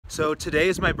So today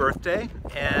is my birthday,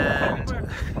 and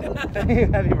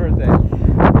Happy birthday.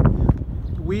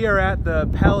 we are at the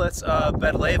Palace of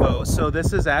Będlewo. So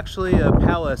this is actually a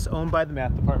palace owned by the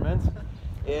math department.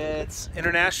 It's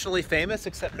internationally famous,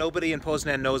 except nobody in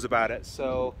Poznań knows about it.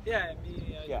 So Yeah,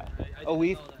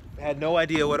 we had no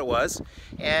idea what it was,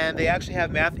 and they actually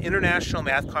have international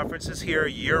math conferences here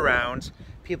year-round.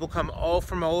 People come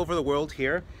from all over the world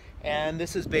here, and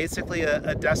this is basically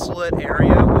a desolate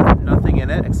area with nothing in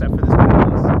it except for this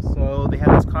palace. So they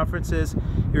have these conferences.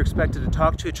 You're expected to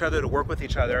talk to each other, to work with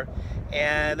each other,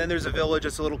 and then there's a village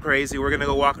that's a little crazy. We're going to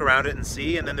go walk around it and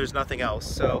see, and then there's nothing else.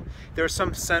 So there are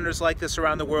some centers like this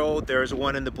around the world. There's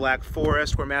one in the Black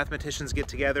Forest where mathematicians get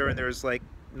together, and there's like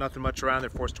nothing much around. They're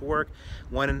forced to work.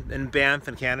 One in Banff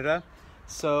in Canada.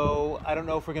 So I don't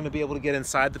know if we're going to be able to get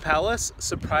inside the palace.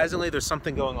 Surprisingly, there's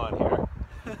something going on here.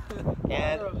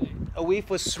 And Awif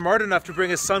was smart enough to bring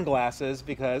his sunglasses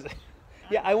because,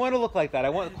 yeah, I want to look like that. I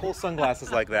want cool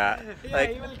sunglasses like that. Yeah,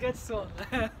 like, you will get soon.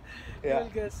 Yeah. You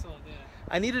will get soon, yeah.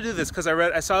 I need to do this because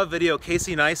I saw a video.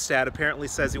 Casey Neistat apparently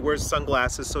says he wears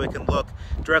sunglasses so he can look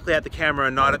directly at the camera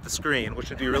and not at the screen, which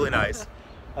would be really nice.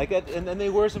 And then he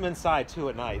wears them inside too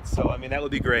at night. So I mean that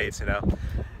would be great, you know.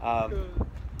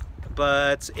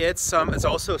 But it's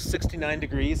also 69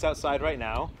 degrees outside right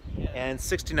now, yeah. And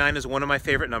 69 is one of my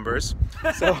favorite numbers,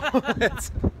 so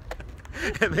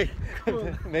it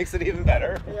makes it even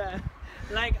better. Yeah,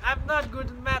 like I'm not good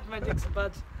in mathematics,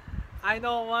 but I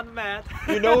know one math.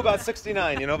 You know about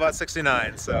 69. You know about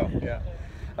 69. So yeah.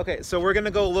 Okay, so we're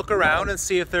gonna go look around and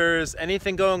see if there's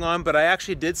anything going on. But I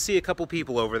actually did see a couple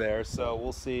people over there, so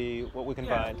we'll see what we can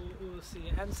find. We'll see.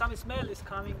 And some smell is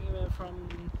coming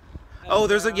from. Oh,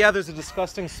 there's a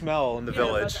disgusting smell in the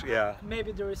village. But, yeah.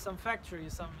 Maybe there is some factory,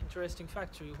 some interesting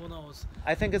factory. Who knows?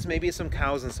 I think it's maybe some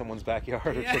cows in someone's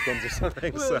backyard or chickens or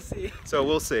something. We'll see. So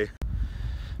we'll see.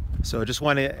 So I just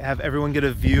want to have everyone get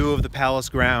a view of the palace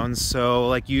grounds. So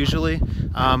like usually,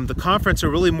 the conference will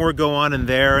really more go on in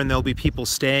there, and there'll be people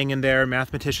staying in there,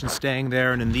 mathematicians staying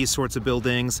there, and in these sorts of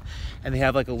buildings. And they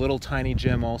have like a little tiny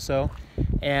gym also.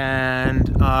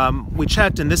 And we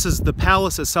checked, and the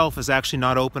palace itself is actually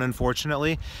not open,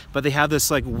 unfortunately. But they have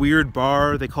this like weird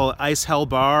bar. They call it Ice Hell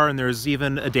Bar, and there's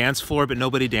even a dance floor, but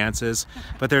nobody dances.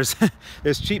 But there's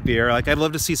cheap beer. Like I'd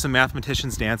love to see some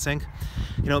mathematicians dancing.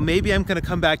 You know, maybe I'm going to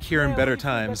come back here in better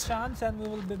times. Chance, and we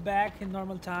will be back in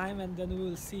normal time, and then we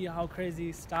will see how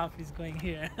crazy stuff is going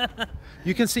here.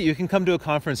 You can come to a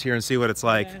conference here and see what it's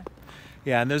like.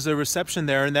 Yeah, and there's a reception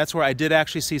there, and that's where I did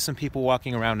actually see some people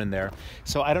walking around in there.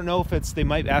 So I don't know if they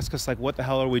might ask us like, what the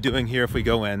hell are we doing here if we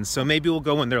go in? So maybe we'll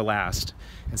go in there last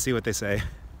and see what they say.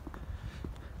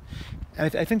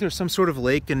 And I think there's some sort of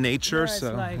lake in nature. Yeah,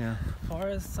 so like yeah,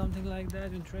 forest, something like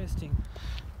that. Interesting.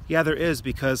 Yeah, there is,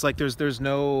 because like there's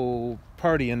no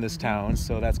party in this town,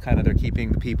 so that's kind of they're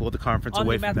keeping the people at the conference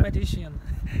Only away from that. mathematician.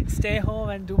 Stay home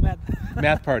and do math.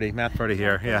 Math party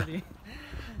here. Yeah.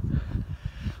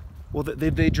 Well,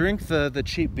 they drink the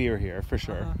cheap beer here for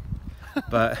sure,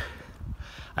 but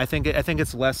I think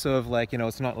it's less of like, you know,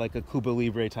 it's not like a Cuba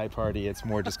Libre type party. It's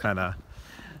more just kind of,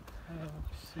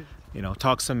 you know,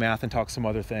 talk some math and talk some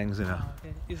other things, you know.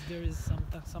 Okay. There is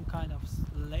some kind of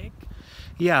lake?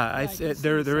 Yeah,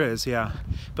 there is, yeah.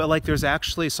 But like there's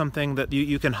actually something that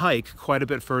you can hike quite a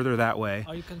bit further that way.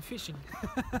 Or you can fishing.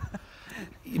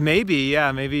 Maybe,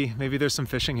 yeah, maybe there's some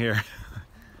fishing here.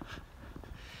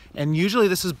 And usually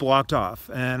this is blocked off,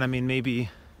 and I mean maybe.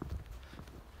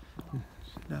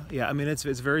 No, yeah, I mean it's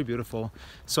very beautiful.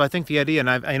 So I think the idea, and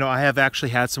I have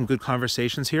actually had some good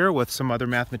conversations here with some other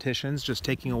mathematicians, just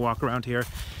taking a walk around here.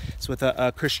 It's with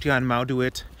Christian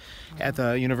Mauduit at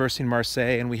the University in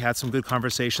Marseille, and we had some good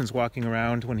conversations walking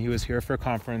around when he was here for a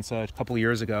conference a couple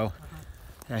years ago.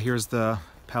 Yeah, here's the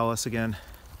palace again.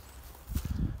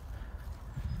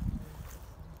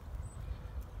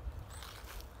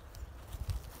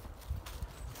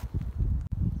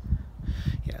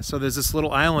 Yeah, so there's this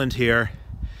little island here,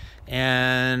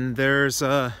 and there's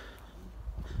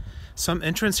some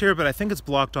entrance here, but I think it's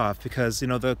blocked off because, you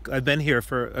know, I've been here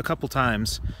for a couple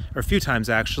times, or a few times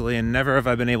actually, and never have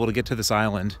I been able to get to this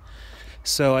island.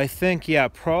 So I think, yeah,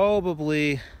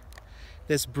 probably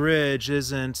this bridge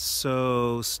isn't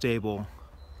so stable.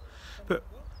 But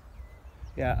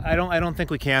yeah, I don't think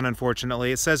we can,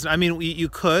 unfortunately. It says, I mean, you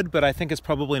could, but I think it's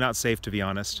probably not safe, to be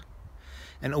honest.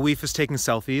 And Awif is taking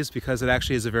selfies because it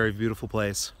actually is a very beautiful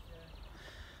place.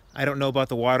 I don't know about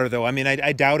the water though. I mean,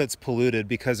 I doubt it's polluted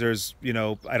because there's, you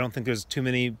know, I don't think there's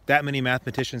that many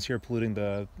mathematicians here polluting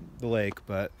the lake,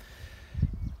 but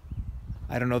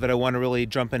I don't know that I want to really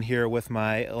jump in here with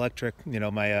my electric, you know,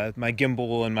 my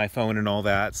gimbal and my phone and all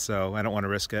that, so I don't want to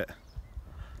risk it.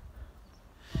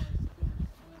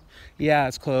 Yeah,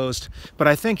 it's closed. But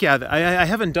I think, yeah, I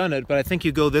haven't done it, but I think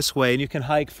you go this way and you can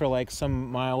hike for like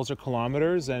some miles or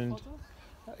kilometers. And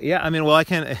yeah, I mean, well, I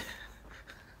can. It's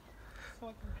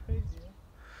fucking crazy.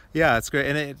 Yeah, it's great.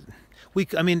 And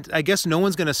I mean, I guess no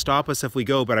one's going to stop us if we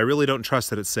go, but I really don't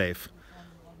trust that it's safe.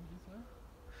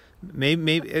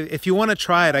 Maybe if you want to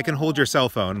try it, I can hold your cell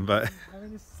phone, but. I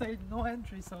mean, it's said no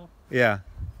entry, so. Yeah.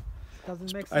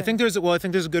 Doesn't make sense. I think there's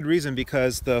a good reason,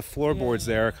 because the floorboards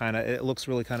there are kind of, it looks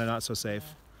really kind of not so safe.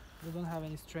 Yeah. We don't have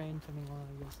any strength anymore,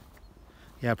 I guess.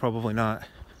 Yeah, probably not.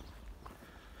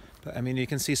 But I mean, you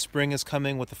can see spring is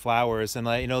coming with the flowers, and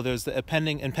like, you know, there's the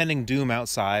impending doom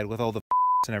outside with all the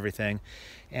and everything,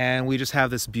 and we just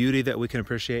have this beauty that we can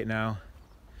appreciate now.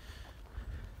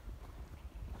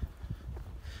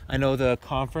 I know the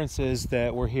conferences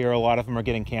that were here, a lot of them are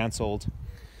getting canceled.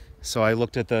 So I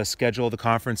looked at the schedule of the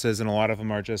conferences, and a lot of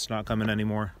them are just not coming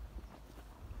anymore.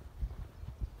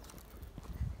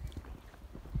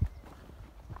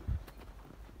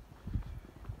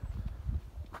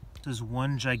 There's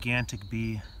one gigantic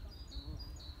bee.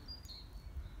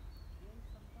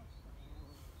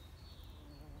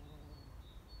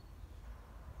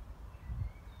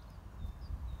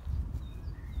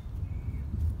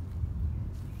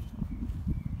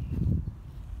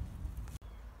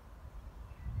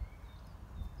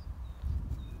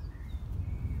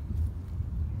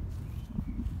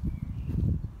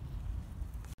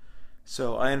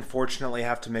 So I unfortunately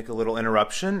have to make a little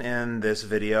interruption in this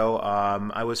video.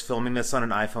 I was filming this on an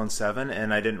iPhone 7,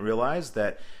 and I didn't realize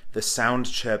that the sound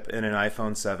chip in an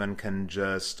iPhone 7 can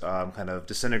just kind of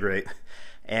disintegrate.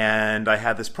 And I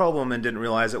had this problem and didn't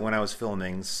realize it when I was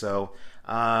filming. So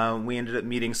we ended up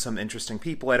meeting some interesting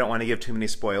people. I don't want to give too many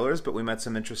spoilers, but we met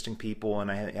some interesting people,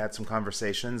 and I had some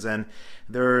conversations, and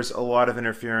there's a lot of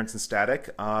interference and static.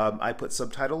 I put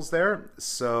subtitles there,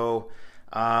 so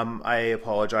I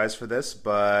apologize for this,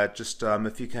 but just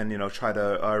if you can, you know, try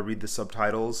to read the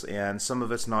subtitles, and some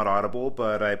of it's not audible,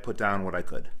 but I put down what I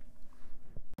could.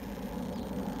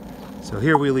 So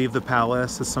here we leave the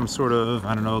palace. It's some sort of,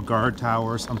 I don't know, guard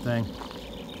tower or something.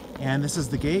 And this is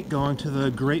the gate going to the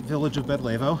great village of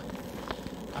Będlewo.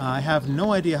 I have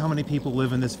no idea how many people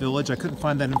live in this village. I couldn't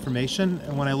find that information,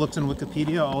 and when I looked in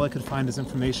Wikipedia, all I could find is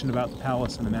information about the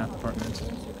palace and the math department. You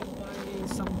can buy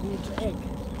some good egg.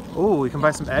 Oh, we can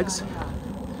buy some eggs?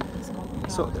 Yeah.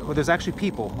 So well, there's actually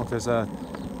people. Look, there's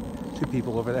two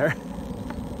people over there.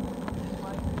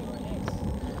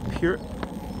 Pure.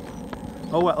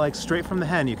 Oh, what, like straight from the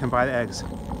hen you can buy the eggs.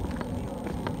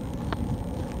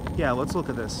 Yeah, let's look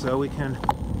at this. So we can...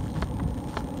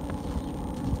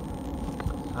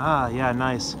 Ah, yeah,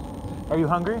 nice. Are you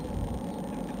hungry?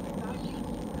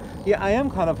 Yeah, I am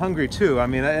kind of hungry too. I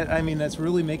mean, that's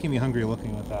really making me hungry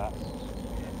looking at that.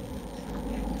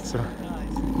 So,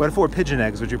 what if it were pigeon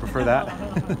eggs? Would you prefer that?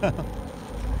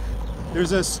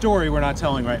 There's a story we're not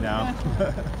telling right now.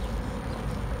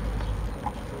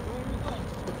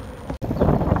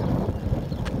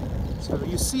 So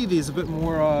you see these a bit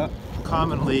more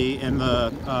commonly in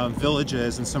the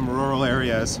villages and some rural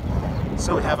areas.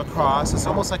 So we have a cross. It's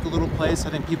almost like a little place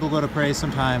I think people go to pray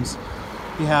sometimes.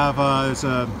 You have there's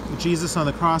a Jesus on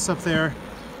the cross up there,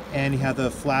 and you have the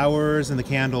flowers and the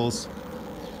candles.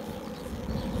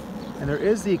 And there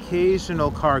is the occasional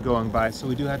car going by, so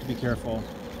we do have to be careful.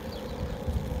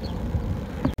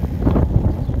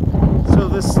 So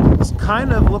this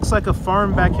kind of looks like a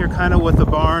farm back here, kind of with a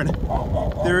barn.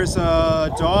 There's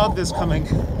a dog that's coming.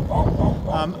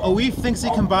 Oif thinks he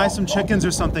can buy some chickens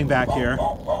or something back here.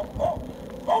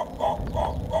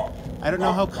 I don't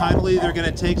know how kindly they're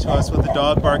going to take to us with the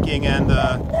dog barking and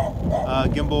the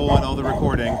gimbal and all the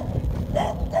recording.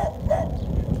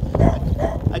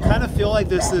 I kind of feel like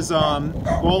this is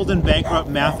Bold and Bankrupt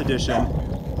Math Edition.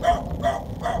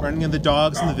 Running in the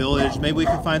dogs in the village. Maybe we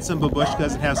can find some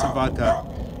babushkas and have some vodka.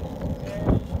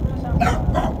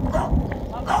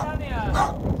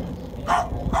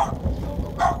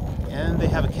 And they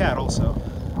have a cat also.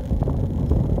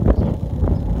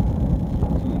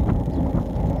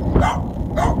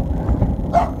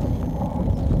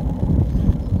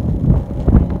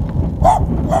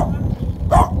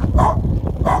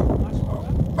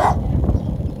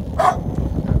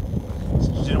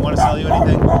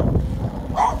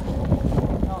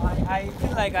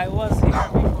 Like I was here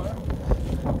before,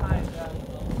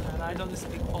 and I don't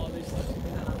speak Polish.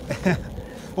 So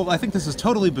well, I think this is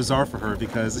totally bizarre for her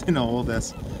because, you know, all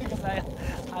this. Because I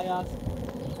asked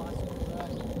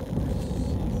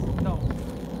no.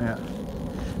 Yeah.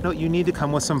 No, you need to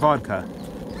come with some vodka.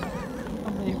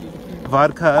 Maybe.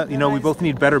 Vodka, you know, we both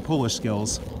need better Polish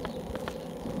skills.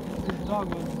 The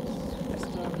dog was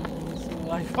disturbing me, so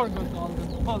I forgot all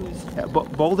the Polish. Yeah,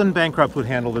 Bolden Bankrupt would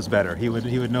handle this better. He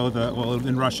would know the, well,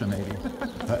 in Russia maybe.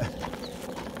 But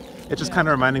it just kind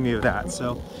of reminded me of that.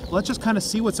 So let's just kind of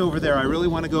see what's over there. I really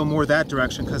want to go more that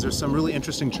direction because there's some really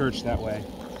interesting church that way.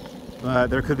 But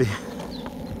there could be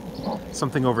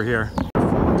something over here.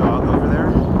 Dog over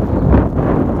there.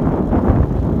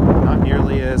 Not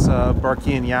nearly as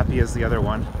barky and yappy as the other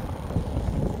one.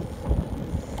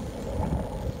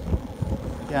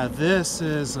 Yeah, this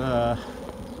is, I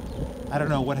don't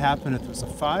know what happened, if it was a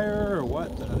fire or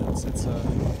what. It's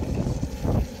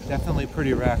definitely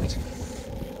pretty wrecked.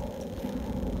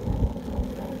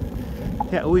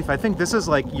 Yeah, Uif, I think this is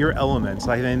like your element.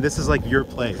 I mean, this is like your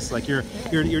place. Like you're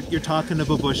talking to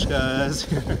babushkas.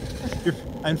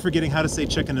 I'm forgetting how to say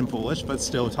chicken in Polish, but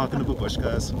still talking to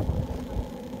babushkas.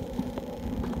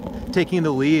 Taking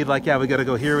the lead, like, yeah, we gotta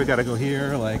go here, we gotta go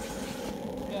here, like.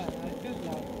 Yeah, I feel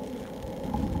like.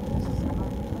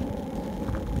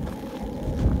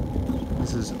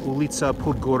 This is Ulica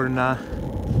Podgórna.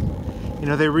 You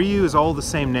know, they reuse all the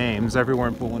same names everywhere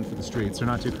in Poland for the streets. They're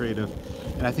not too creative.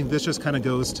 And I think this just kind of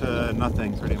goes to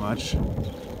nothing, pretty much.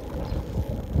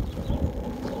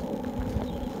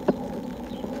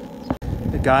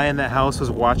 The guy in that house was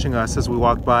watching us as we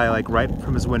walked by, like right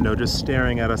from his window, just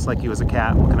staring at us like he was a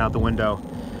cat looking out the window.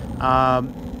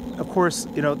 Of course,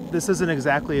 you know, this isn't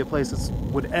exactly a place that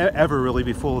would ever really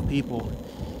be full of people.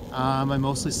 I'm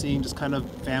mostly seeing just kind of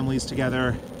families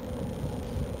together.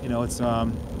 You know, it's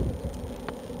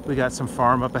we got some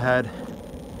farm up ahead.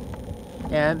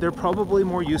 And they're probably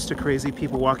more used to crazy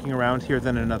people walking around here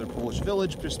than in another Polish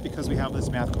village, just because we have this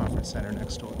math conference center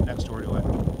next door to it.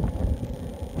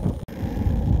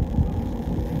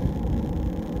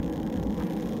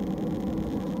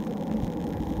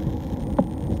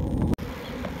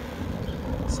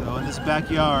 So in this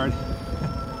backyard,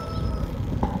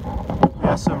 we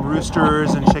have some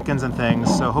roosters and chickens and things.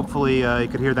 So hopefully you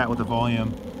could hear that with the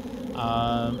volume.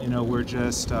 You know, we're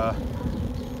just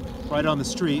right on the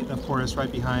street, and of course right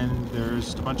behind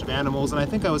there's a bunch of animals, and I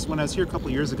think when I was here a couple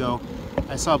years ago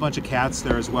I saw a bunch of cats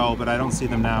there as well, but I don't see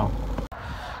them now.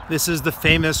 This is the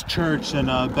famous church in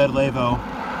Będlewo,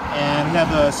 and we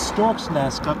have a stork's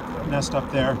nest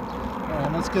up there,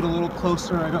 and let's get a little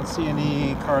closer. I don't see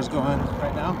any cars going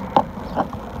right now.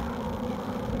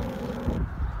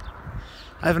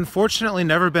 I've unfortunately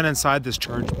never been inside this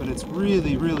church, but it's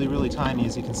really tiny,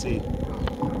 as you can see.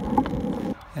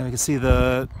 And we can see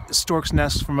the stork's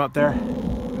nest from up there.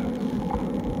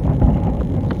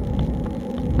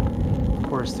 Of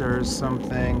course, there's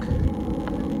something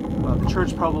about the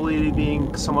church probably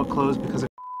being somewhat closed because of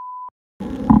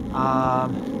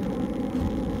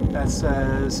that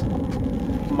says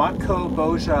Matko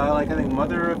Boża, like I think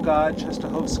Mother of God,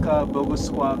 Częstochowska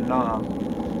Bogusławna.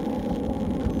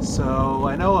 So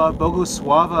I know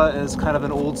Bogusława is kind of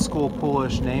an old school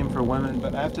Polish name for women,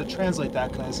 but I have to translate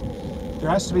that because there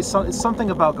has to be something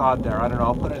about God there. I don't know,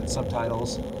 I'll put it in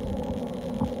subtitles.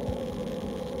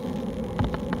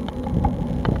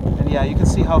 And yeah, you can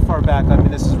see how far back. I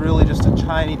mean, this is really just a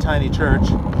tiny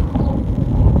church.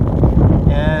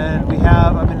 And we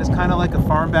have, I mean, it's kind of like a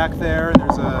farm back there, and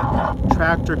there's a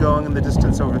tractor going in the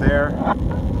distance over there.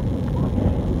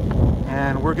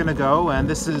 And we're gonna go, and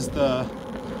this is the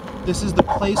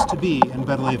place to be in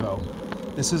Będlewo.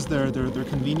 This is their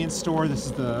convenience store. This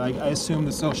is I assume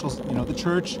the social, you know, the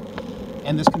church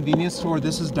and this convenience store.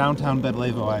 This is downtown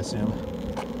Będlewo, I assume.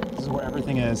 This is where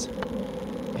everything is.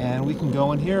 And we can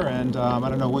go in here and I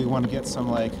don't know what you want to get, some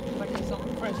like Some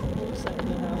fresh fruits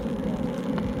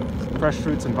and fresh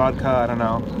fruits and vodka, I don't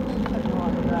know.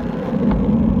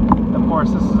 Of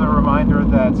course, this is a reminder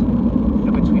that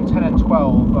between 10 and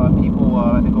 12 people,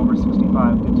 I think over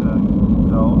 65 get to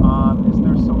go. Is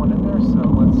there someone in there? So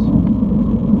let's...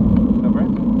 Dobry?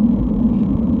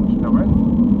 Dobry?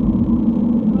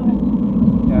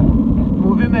 Yeah.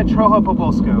 Mówimy trochę po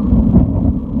polsku.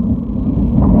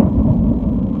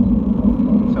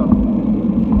 So...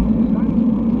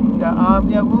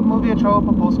 Yeah, mówię trochę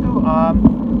po polsku.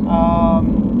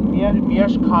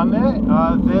 Mieszkamy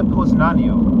w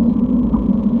Poznaniu.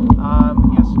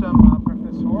 Jestem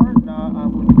profesor na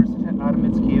Uniwersytet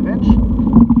Adamickiewicz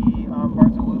i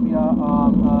bardzo lubię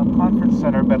Conference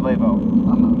Center Będlewo.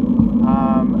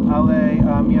 Ale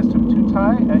jestem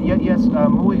tutaj, jest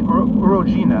mój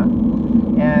urodziny,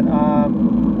 and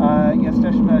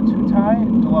jesteśmy tutaj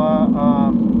dla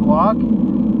vlog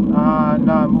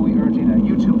na mój urodziny,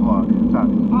 YouTube vlog, tak.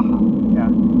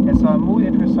 Yeah. Jest muy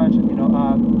interesante, you know,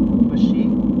 wsi,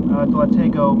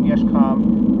 dlatego mieszkam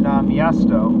na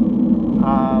miasto.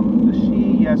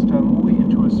 Wsi jest muy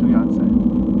interesujące.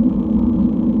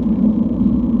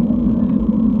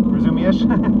 Rozumiesz? Polish?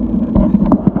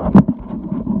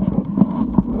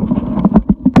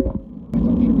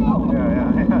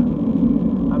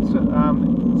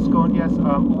 Skąd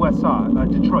USA,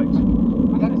 Detroit.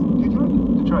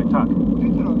 Detroit, tak.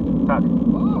 Tak.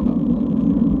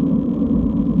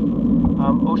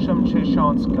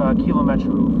 8000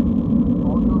 kilometrów.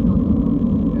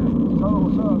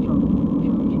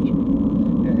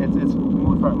 It's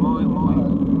muy far, muy.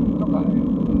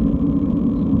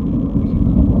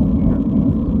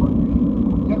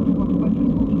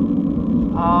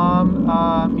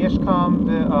 Mieszkam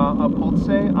w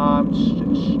Polsce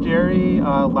 4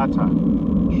 lata.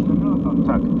 4 lata?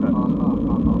 Tak, tak.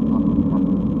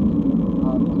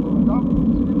 A kolega?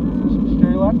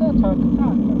 4 lata? Tak.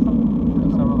 Tak,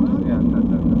 Ja, tak.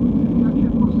 Jak się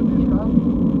w Polsce mieszka?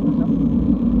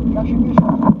 Jak się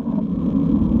mieszka?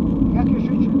 Jakie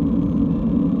życie?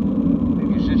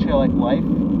 Maybe życie like life?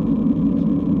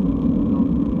 No.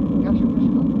 Jak się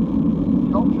mieszka?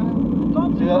 Dobrze?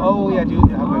 Oh yeah,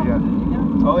 dude. Yeah.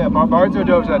 Oh yeah, bardzo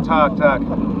dobrze, tak.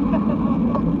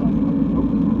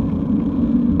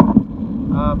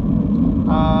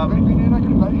 Będzie nie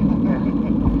nagrywaj.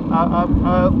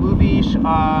 Lubisz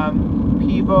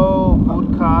piwo,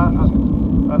 wódka,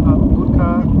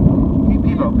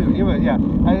 piwo, yeah.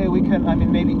 We can, I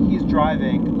mean, maybe he's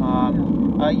driving.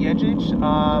 Jeździć,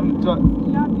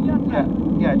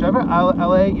 yeah, driver,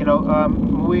 ale, you know,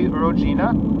 mój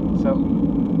rodzina, so,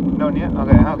 no, nie?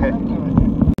 Okay.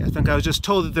 I think I was just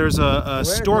told that there's a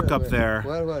stork up there.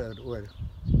 Where?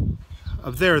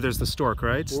 Up there, there's the stork,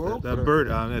 right? The bird,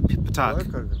 ptak.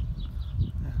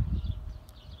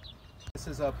 This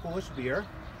is a Polish beer,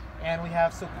 and we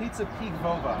have Soplica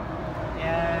Pigwowa,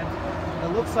 and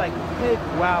it looks like pig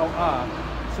wow up.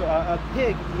 So a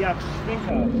pig jak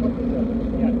świnka.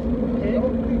 Yeah,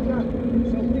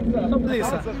 pig.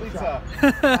 Soplica.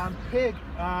 Pig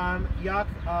jak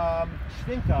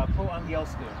świnka po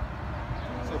angielsku.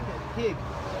 So pig,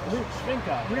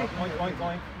 świnka. Oink.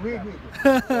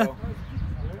 So,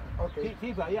 Okay.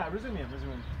 Pigwa, yeah, rozumiem.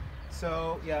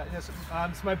 So yeah,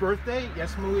 it's my birthday.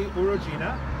 Yes, mój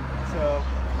urodzina. So.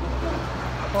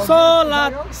 100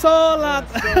 lat!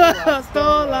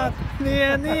 100 lat!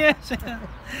 Nie.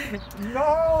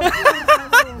 No!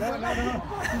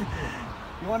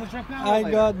 You want to drink now? I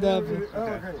got that.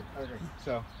 Okay.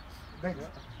 So. Thanks.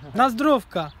 Na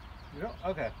zdrówka.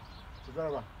 Okay.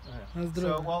 Na So,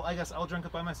 zdrówka. well, I guess I'll drink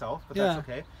it by myself, but Yeah. that's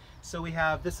okay. So we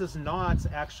have, this is not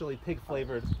actually pig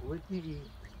flavored.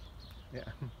 Yeah.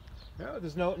 No,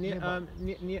 there's no, yeah,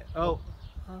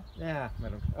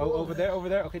 madam. Oh, over there?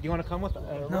 Okay, do you want to come with us?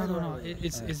 No.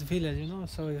 It's village, you know,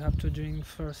 so you have to drink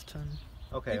first. And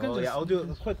Okay, You can well, yeah, just- I'll do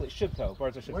it quickly. Szybko,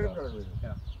 bardzo szybko.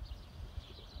 Yeah.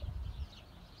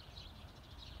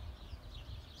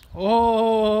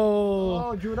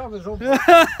 oh! Dziurawy ząb.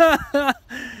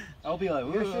 I'll be like,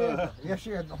 Jeszcze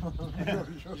jedno.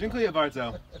 Dziękuję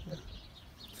bardzo.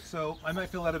 So, I might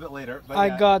feel that a bit later, but I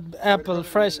yeah. got apple,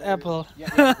 fresh apple.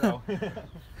 Yeah, so.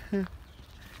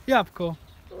 Jabłko.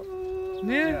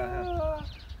 Nie? Yeah.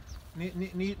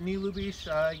 Nie lubisz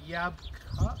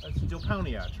jabłka?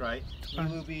 Dopełniać, right?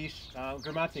 Nie lubisz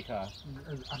gramatyka.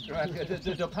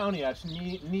 Dopełniać.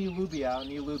 Nie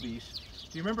lubisz.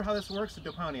 Do you remember how this works?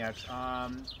 Dopełniać.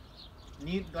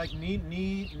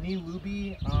 Nie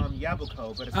lubi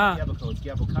jabłko, but it's not jabłko, it's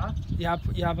jabłka.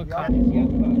 Jabłka.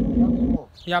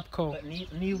 Jabłko. But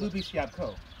nie lubisz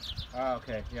jabłko. Ah,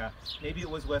 okay, yeah. Maybe it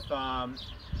was with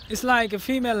It's like a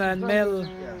female and male.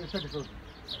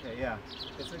 okay, yeah.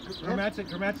 It's a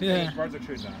grammatic Yeah. is bardzo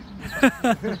trudna.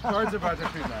 Bardzo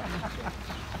trudna.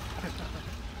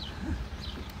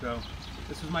 So,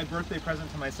 this was my birthday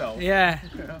present to myself. Yeah.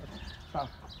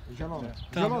 Zielone.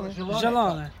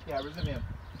 Zielone. Yeah, rozumiem.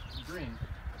 Green.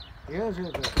 Jest.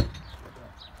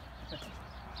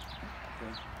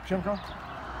 Siemka?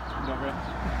 Dobra.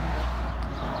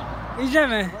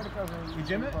 Idziemy.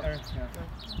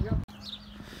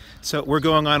 So we're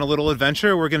going on a little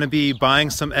adventure. We're going to be buying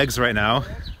some eggs right now.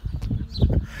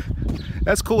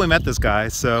 That's cool we met this guy,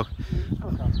 so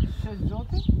 6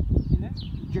 złotych? Ile?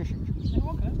 10.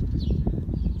 Okay.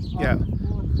 yeah.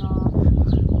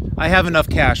 I have enough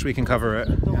cash, we can cover it.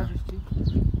 Yeah.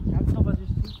 Jak 120?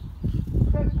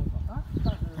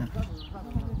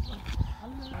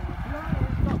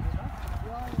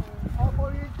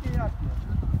 Obojętnie jakie.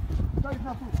 To jest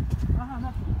natura. Aha,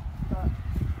 na tu. Tak.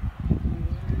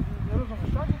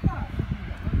 Rozumiesz, tak? Tak.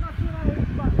 Natura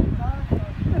jest bardziej, tak?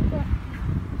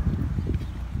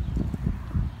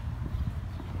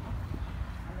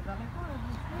 Ale daleko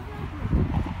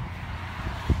jest.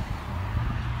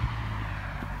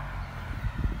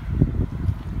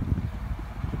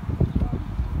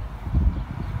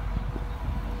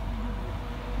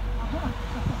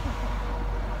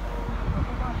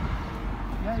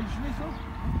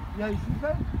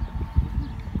 Jajecznicę?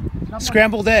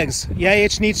 Scrambled eggs.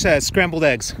 Jajecznica, scrambled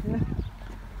eggs.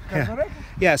 Kazorek?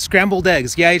 Yeah, scrambled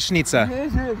eggs. Jajecznica.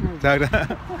 Jest. Tak,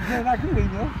 Nie, na grilli,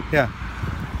 nie? yeah.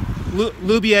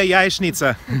 Lubię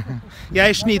jajecznicę.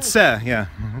 Jajecznicę, yeah.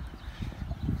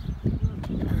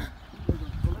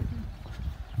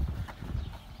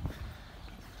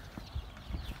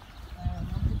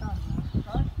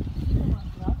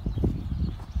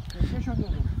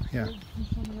 Yeah.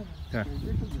 Yeah.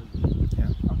 Yeah.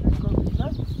 A wszystko widzę?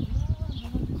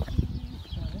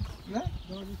 Nie?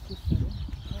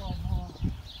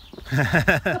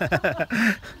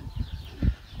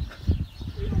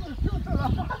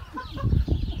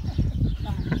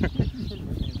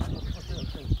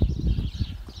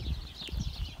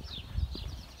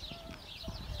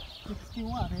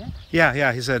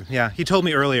 Yeah, he said, yeah. He told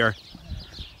me earlier.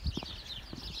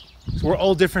 So we're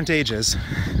all different ages.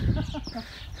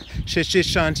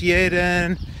 61,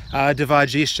 24,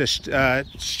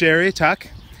 tak?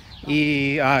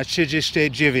 I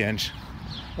 39.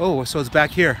 Oh, so it's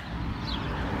back here.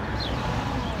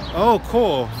 Oh,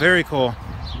 cool. Very cool.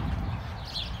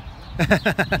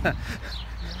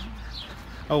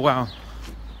 Oh, wow.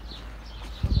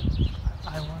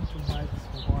 I want to buy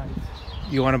this white.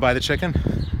 You want to buy the chicken?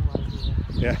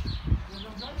 Yeah.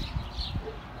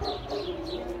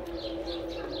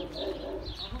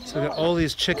 So we got all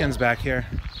these chickens back here.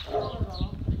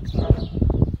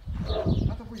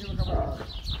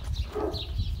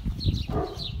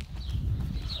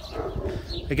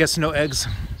 I guess no eggs.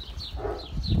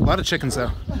 A lot of chickens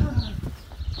though.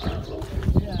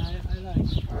 Yeah, I like.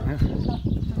 Yeah.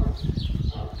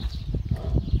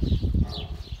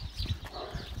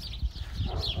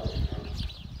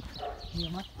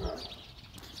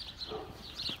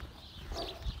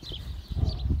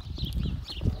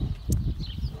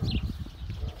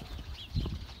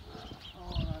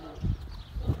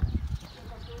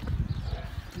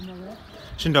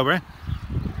 Dzień dobry.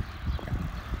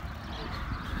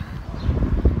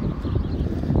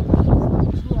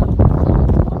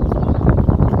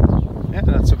 Yeah,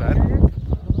 not so bad.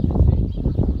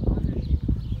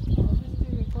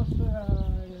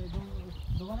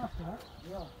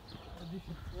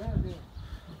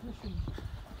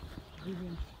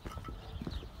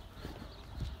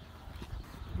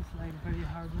 It's like very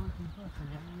hard working person.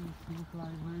 He looks like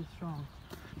very strong.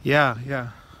 Yeah, yeah.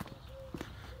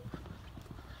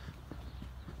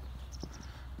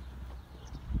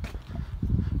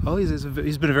 Oh, he's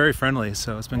been very friendly,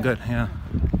 so it's been good. Yeah.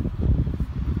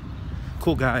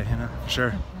 Cool guy, you know.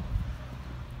 Sure.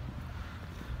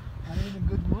 I'm in a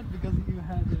good mood because you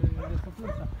had the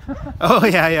papusa. Oh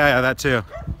yeah, that too.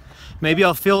 Maybe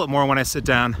I'll feel it more when I sit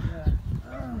down.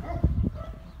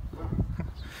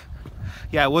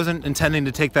 Yeah, I wasn't intending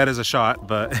to take that as a shot,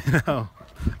 but you know,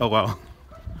 oh well.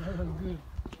 That was good.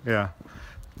 Yeah.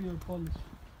 Pure Polish.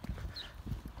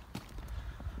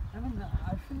 I mean,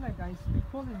 I feel like I speak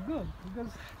Polish good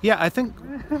because Yeah, I think,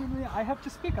 I have to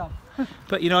speak up.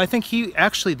 but you know, I think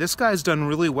this guy's done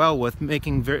really well with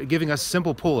giving us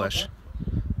simple Polish.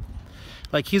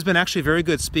 Like he's been actually very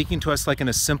good speaking to us like in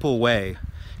a simple way,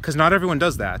 because not everyone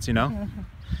does that, you know.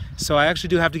 So I actually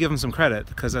do have to give him some credit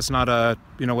because that's not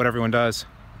what everyone does.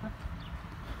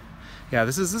 Yeah,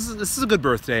 this is a good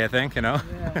birthday, I think, you know.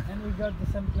 Yeah, and we got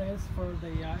the same place for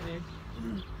the egg.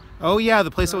 Oh yeah, the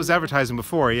place that was advertising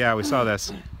before. Yeah, we saw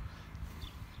this.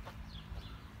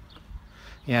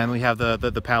 Yeah, and we have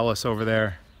the palace over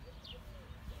there.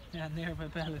 Yeah, nearby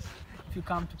palace. If you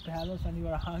come to palace and you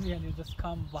are hungry and you just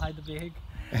come buy the egg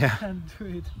Yeah. and do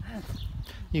it.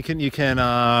 You can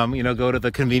go to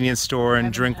the convenience store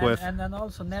and drink with. And then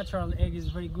also natural egg is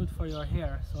very good for your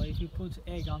hair. So if you put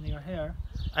egg on your hair.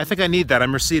 I think I need that.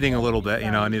 I'm receding a little bit.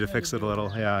 You know, I need to fix it a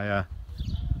little. Yeah.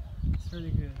 It's really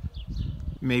good.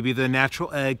 Maybe the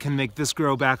natural egg can make this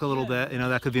grow back a little bit. You know,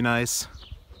 that could be nice.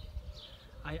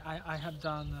 I have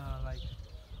done like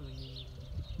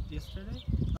yesterday.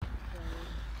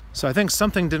 So I think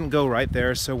something didn't go right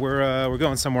there. So we're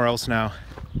going somewhere else now.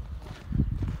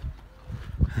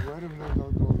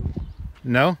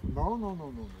 No?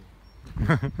 No.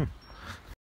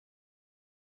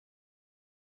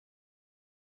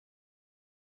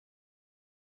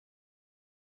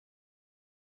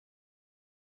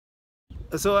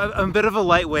 So I'm a bit of a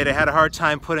lightweight. I had a hard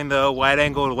time putting the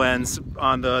wide-angle lens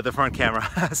on the front camera.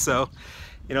 So,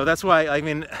 you know, that's why, I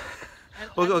mean,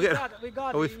 we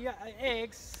got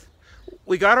eggs.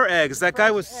 We got our eggs. That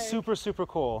guy was Egg. super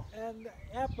cool. And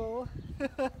apple.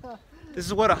 This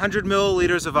is what 100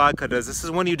 milliliters of vodka does. This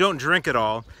is when you don't drink at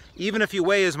all. Even if you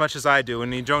weigh as much as I do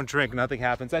and you don't drink, nothing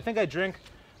happens. I think I drink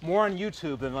more on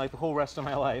YouTube than like the whole rest of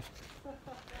my life.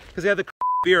 because he had the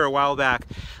beer a while back.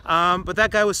 But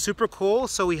that guy was super cool,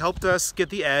 so he helped us get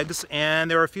the eggs,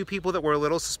 and there were a few people that were a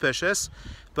little suspicious,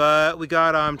 but we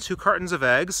got 2 cartons of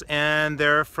eggs, and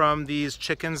they're from these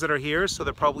chickens that are here, so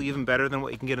they're probably even better than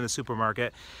what you can get in the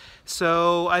supermarket.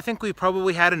 So I think we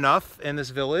probably had enough in this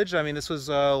village. I mean, this was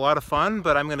a lot of fun,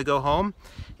 but I'm gonna go home,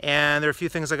 and there are a few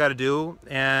things I gotta do,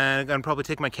 and I'm gonna probably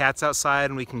take my cats outside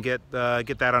and we can get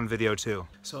that on video too.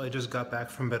 So I just got back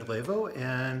from Będlewo,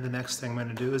 and the next thing I'm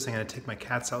gonna do is I'm gonna take my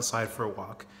cats outside for a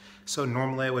walk. So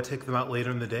normally I would take them out later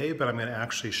in the day, but I'm gonna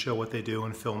actually show what they do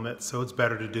and film it, so it's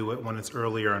better to do it when it's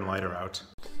earlier and lighter out.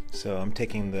 So I'm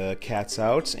taking the cats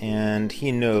out, and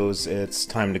he knows it's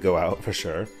time to go out for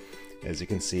sure, as you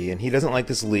can see. And he doesn't like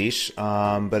this leash,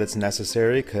 but it's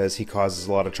necessary because he causes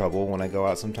a lot of trouble when I go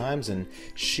out sometimes, and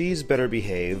she's better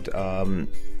behaved.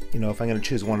 You know, if I'm gonna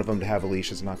choose one of them to have a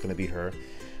leash, it's not gonna be her.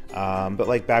 But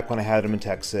like back when I had him in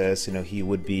Texas, you know, he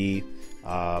would be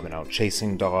you know,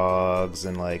 chasing dogs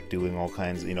and like doing all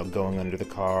kinds of, you know, going under the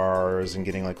cars and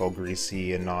getting like all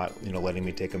greasy and not, you know, letting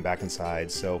me take him back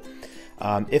inside. So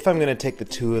if I'm gonna take the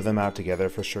 2 of them out together,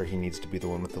 for sure he needs to be the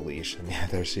one with the leash. And yeah,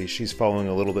 there she's following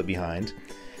a little bit behind.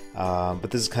 But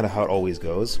this is kind of how it always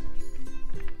goes.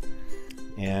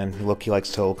 And look, he likes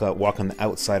to walk on the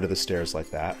outside of the stairs like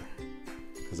that,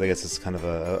 because I guess it's kind of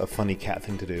a funny cat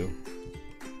thing to do.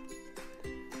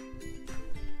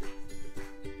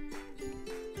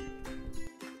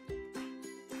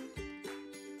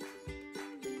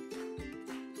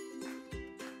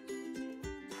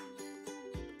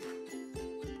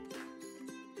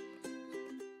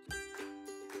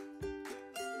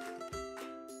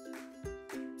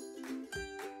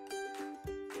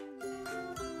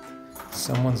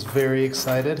 Someone's very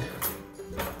excited.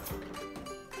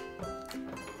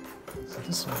 So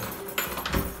this one.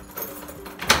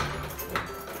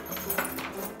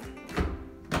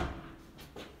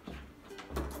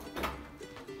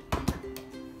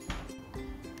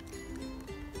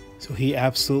 So he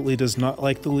absolutely does not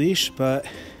like the leash, but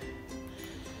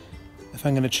if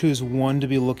I'm going to choose one to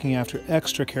be looking after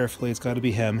extra carefully, it's got to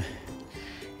be him.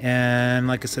 And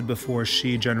like I said before,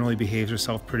 she generally behaves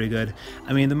herself pretty good.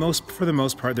 I mean, for the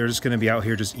most part, they're just going to be out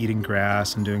here just eating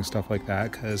grass and doing stuff like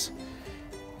that, because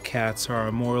cats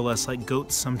are more or less like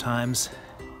goats sometimes,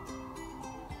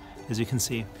 as you can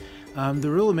see.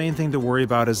 The real main thing to worry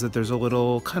about is that there's a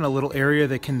little area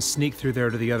that can sneak through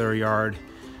there to the other yard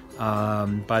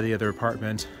by the other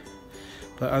apartment.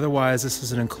 But otherwise, this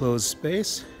is an enclosed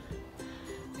space,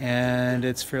 and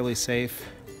it's fairly safe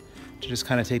to just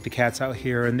kind of take the cats out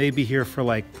here, and they'd be here for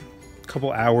like a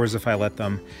couple hours if I let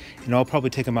them. You know, I'll probably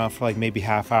take them out for like maybe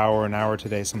half hour, an hour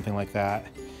today, something like that.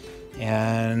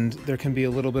 And there can be a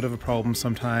little bit of a problem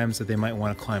sometimes that they might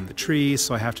want to climb the tree,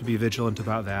 so I have to be vigilant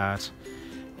about that.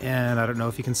 And I don't know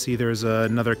if you can see, there's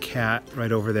another cat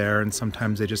right over there, and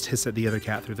sometimes they just hiss at the other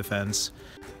cat through the fence.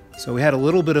 So we had a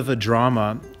little bit of a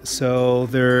drama. So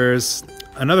there's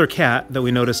another cat that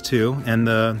we noticed too, and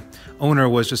the owner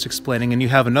was just explaining, and you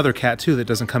have another cat too that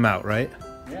doesn't come out, right?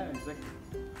 Yeah, exactly.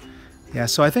 Yeah,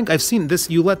 so I think I've seen this,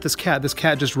 you let this cat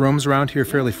just roams around here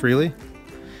fairly freely.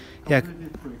 Yeah.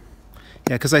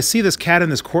 Yeah, because I see this cat in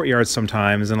this courtyard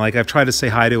sometimes, and like I've tried to say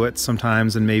hi to it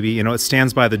sometimes, and maybe, you know, it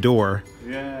stands by the door.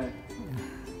 Yeah,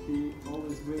 he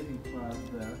always waiting for us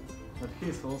there, but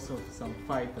he's also some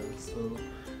fighter, so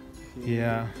he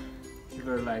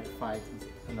will like fight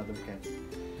another cat.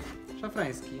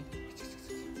 Szafrański.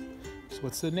 So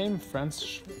what's the name?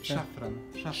 Franz? Szafran.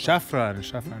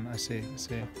 Szafran. I see. It's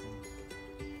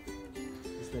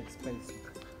like spicy.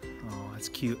 Oh, that's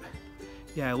cute.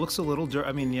 Yeah, it looks a little dirty.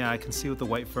 I mean, yeah, I can see with the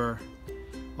white fur.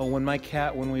 Oh,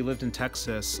 when we lived in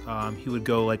Texas, he would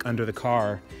go like under the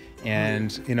car,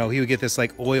 and you know, he would get this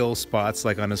like oil spots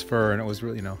like on his fur, and it was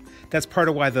really, you know, that's part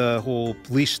of why the whole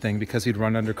leash thing, because he'd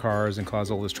run under cars and cause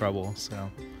all this trouble.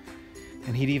 So,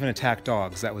 and he'd even attack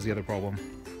dogs. That was the other problem.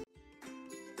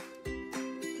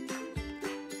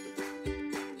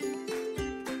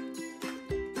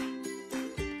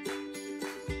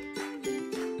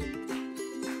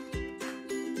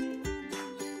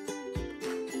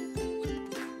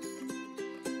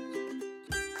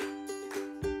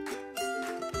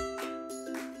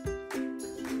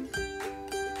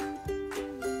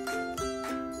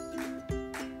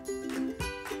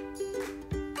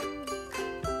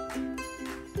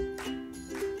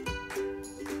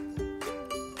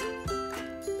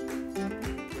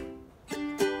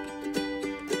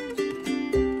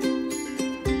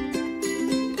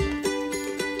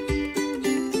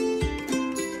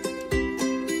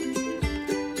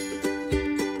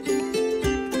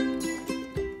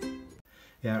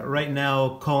 right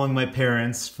now calling my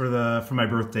parents for my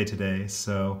birthday today.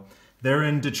 So they're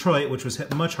in Detroit, which was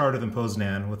hit much harder than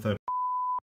Poznań with the.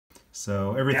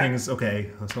 So everything's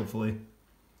okay, hopefully.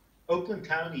 Oakland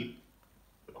County,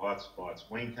 the hot spots.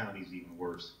 Wayne County's even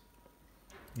worse.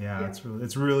 Yeah,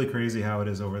 it's really crazy how it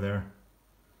is over there.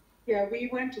 Yeah, we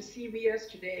went to CVS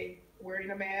today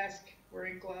wearing a mask,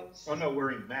 wearing gloves. Oh no,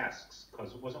 wearing masks,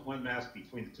 because it wasn't one mask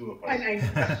between the two of us. I know.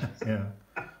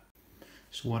 Yeah.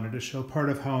 Just wanted to show part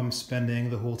of how I'm spending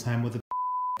the whole time with the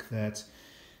that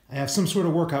I have some sort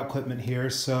of workout equipment here.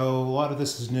 So a lot of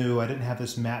this is new. I didn't have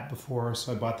this mat before,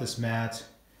 so I bought this mat.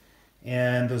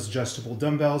 And those adjustable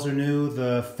dumbbells are new.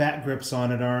 The fat grips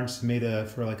on it aren't made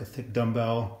for like a thick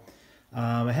dumbbell.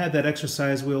 I had that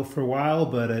exercise wheel for a while,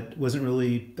 but I didn't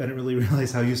really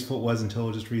realize how useful it was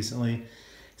until just recently.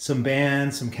 Some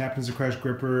bands, some Captain's of Crush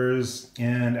grippers,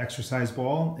 and exercise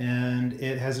ball. And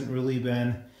it hasn't really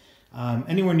been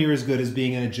anywhere near as good as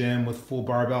being in a gym with full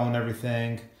barbell and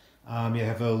everything. You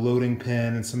have a loading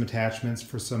pin and some attachments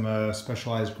for some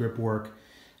specialized grip work.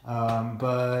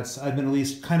 But I've been at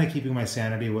least kind of keeping my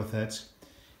sanity with it.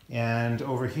 And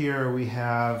over here we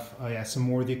have some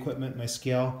more of the equipment, my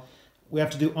scale. We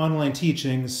have to do online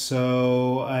teaching,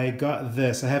 so I got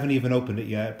this. I haven't even opened it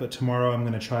yet, but tomorrow I'm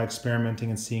going to try experimenting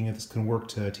and seeing if this can work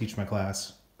to teach my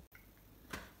class.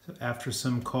 So after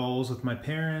some calls with my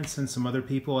parents and some other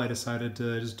people, I decided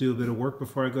to just do a bit of work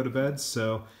before I go to bed.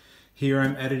 So here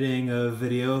I'm editing a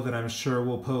video that I'm sure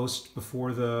we'll post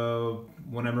before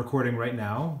when I'm recording right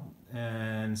now.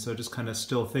 And so just kind of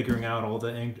still figuring out all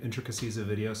the intricacies of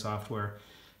video software.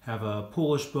 Have a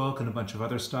Polish book and a bunch of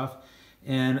other stuff.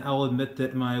 And I'll admit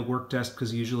that my work desk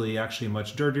is usually actually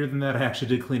much dirtier than that. I actually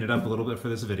did clean it up a little bit for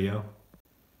this video.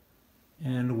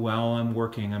 And while I'm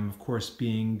working, I'm of course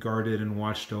being guarded and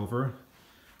watched over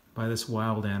by this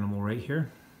wild animal right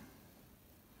here.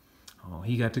 Oh,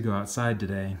 he got to go outside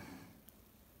today.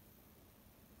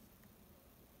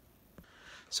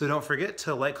 So don't forget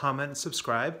to like, comment, and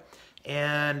subscribe.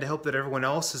 And I hope that everyone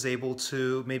else is able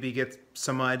to maybe get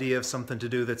some idea of something to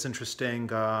do that's interesting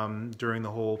during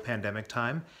the whole pandemic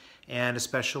time. And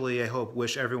especially, I hope,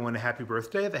 wish everyone a happy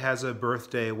birthday that has a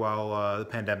birthday while the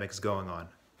pandemic is going on.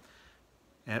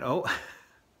 And oh,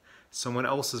 someone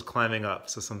else is climbing up,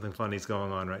 so something funny is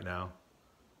going on right now.